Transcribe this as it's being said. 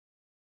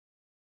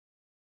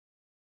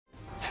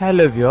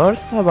Hello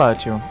viewers, how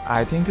about you?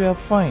 I think you are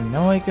fine.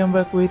 Now I come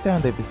back with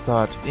another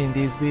episode. In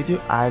this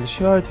video, I'll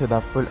share with you the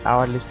full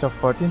hour list of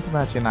 14th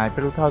match in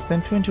IPL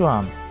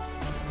 2021.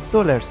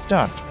 So let's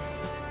start.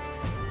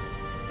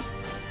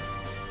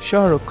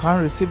 Shah Rukh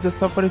Khan received the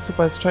Safari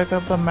Super Striker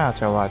of the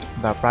Match award.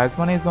 The prize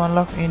money is 1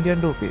 lakh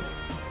Indian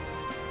rupees.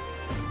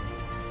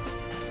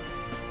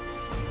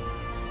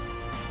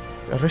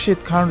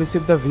 Rashid Khan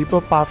received the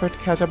Vivo Perfect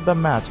Catch of the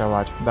Match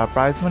award. The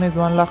prize money is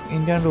 1 lakh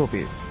Indian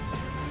rupees.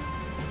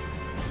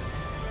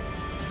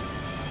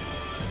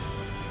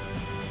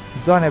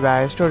 Johnny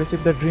Bairstow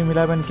received the Dream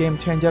 11 Game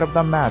Changer of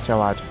the Match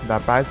award. The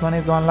prize money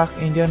is 1 lakh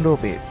Indian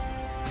rupees.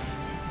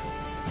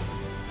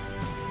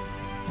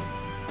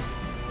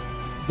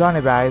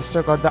 Johnny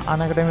Bairstow got the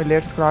Unacademy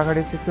Let's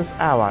Crocodile Success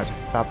award.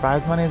 The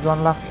prize money is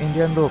 1 lakh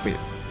Indian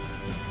rupees.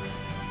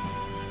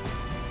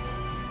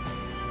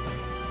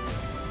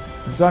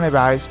 Johnny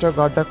Bairstow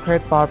got the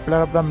Great Power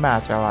Player of the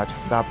Match award.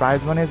 The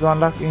prize money is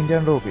 1 lakh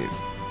Indian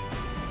rupees.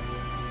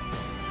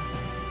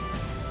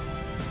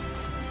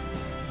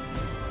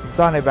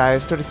 Johnny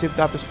Bairstow received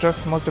the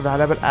Upstroke's Most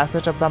Valuable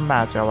Asset of the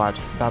Match award.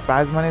 The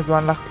prize money is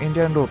 1 lakh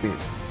Indian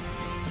rupees.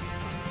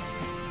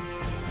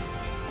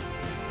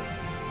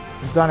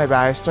 Johnny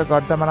Bairstow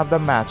got the Man of the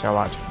Match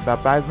award. The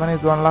prize money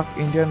is 1 lakh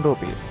Indian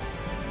rupees.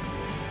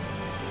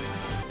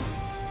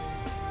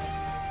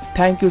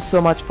 Thank you so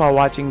much for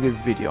watching this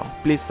video.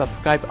 Please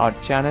subscribe our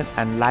channel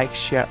and like,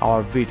 share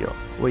our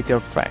videos with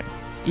your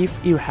friends. If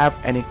you have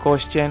any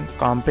question,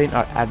 complaint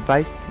or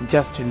advice,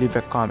 just leave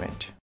a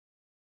comment.